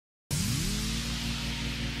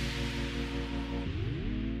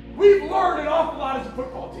We've learned an awful lot as a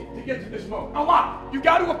football team to get to this moment. A lot. You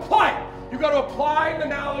got to apply it. You got to apply the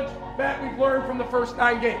knowledge that we've learned from the first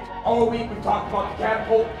 9 games. All week we talked about the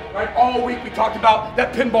catapult, right? All week we talked about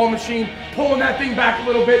that pinball machine, pulling that thing back a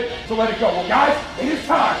little bit to let it go. Well, guys, it is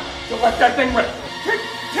time to let that thing rip. Tick,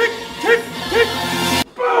 tick, tick, tick.